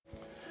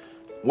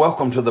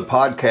Welcome to the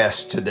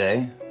podcast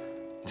today.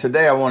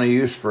 Today I want to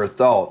use for a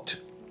thought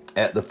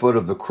at the foot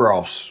of the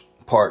cross,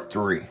 part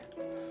 3.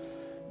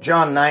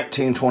 John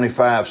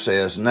 19:25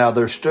 says, "Now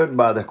there stood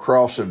by the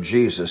cross of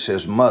Jesus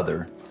his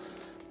mother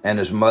and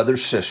his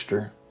mother's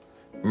sister,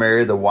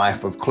 Mary the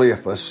wife of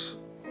Cleophas,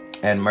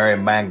 and Mary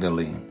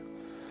Magdalene."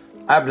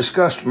 I've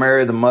discussed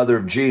Mary the mother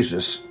of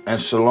Jesus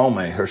and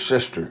Salome, her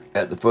sister,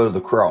 at the foot of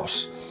the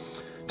cross.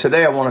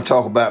 Today I want to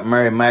talk about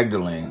Mary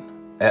Magdalene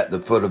at the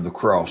foot of the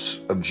cross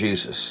of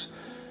Jesus.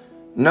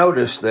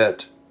 Notice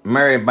that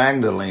Mary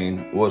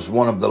Magdalene was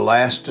one of the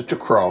last at the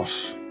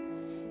cross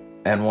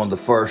and one of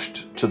the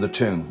first to the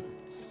tomb.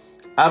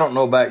 I don't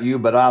know about you,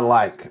 but I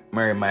like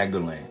Mary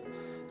Magdalene.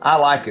 I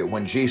like it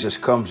when Jesus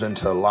comes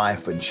into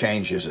life and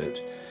changes it.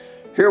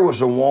 Here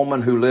was a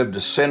woman who lived a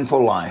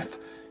sinful life,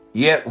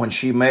 yet when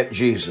she met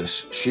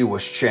Jesus, she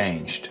was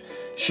changed.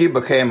 She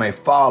became a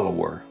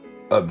follower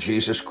of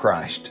Jesus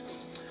Christ.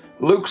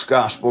 Luke's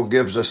gospel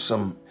gives us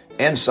some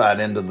insight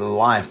into the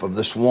life of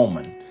this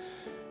woman.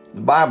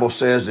 The Bible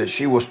says that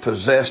she was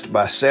possessed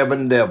by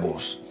 7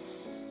 devils.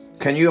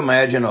 Can you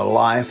imagine a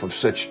life of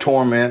such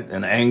torment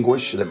and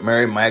anguish that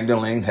Mary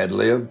Magdalene had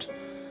lived?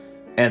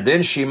 And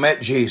then she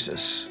met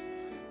Jesus.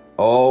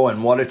 Oh,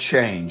 and what a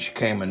change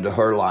came into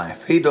her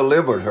life. He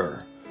delivered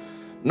her.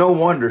 No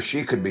wonder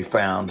she could be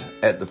found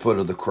at the foot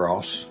of the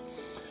cross.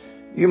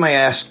 You may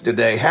ask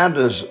today, how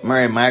does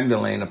Mary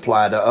Magdalene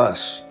apply to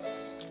us?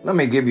 Let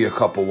me give you a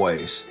couple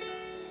ways.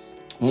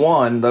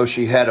 One, though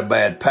she had a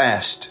bad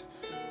past,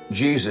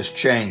 Jesus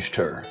changed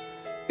her.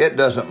 It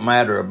doesn't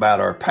matter about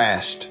our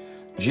past.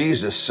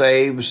 Jesus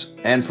saves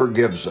and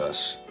forgives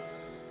us.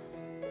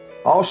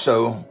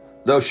 Also,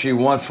 though she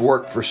once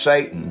worked for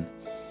Satan,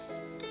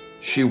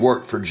 she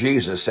worked for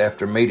Jesus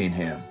after meeting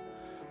him.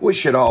 We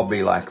should all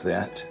be like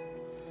that.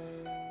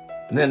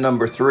 And then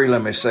number 3,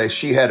 let me say,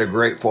 she had a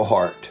grateful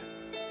heart.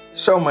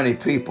 So many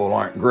people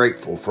aren't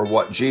grateful for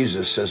what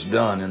Jesus has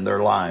done in their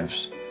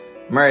lives.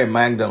 Mary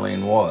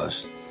Magdalene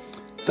was.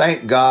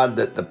 Thank God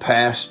that the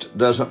past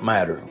doesn't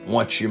matter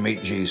once you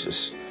meet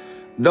Jesus.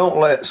 Don't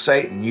let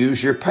Satan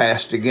use your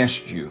past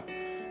against you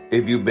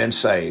if you've been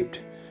saved.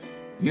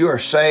 You are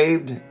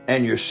saved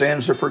and your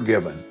sins are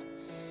forgiven.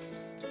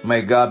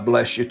 May God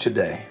bless you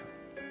today.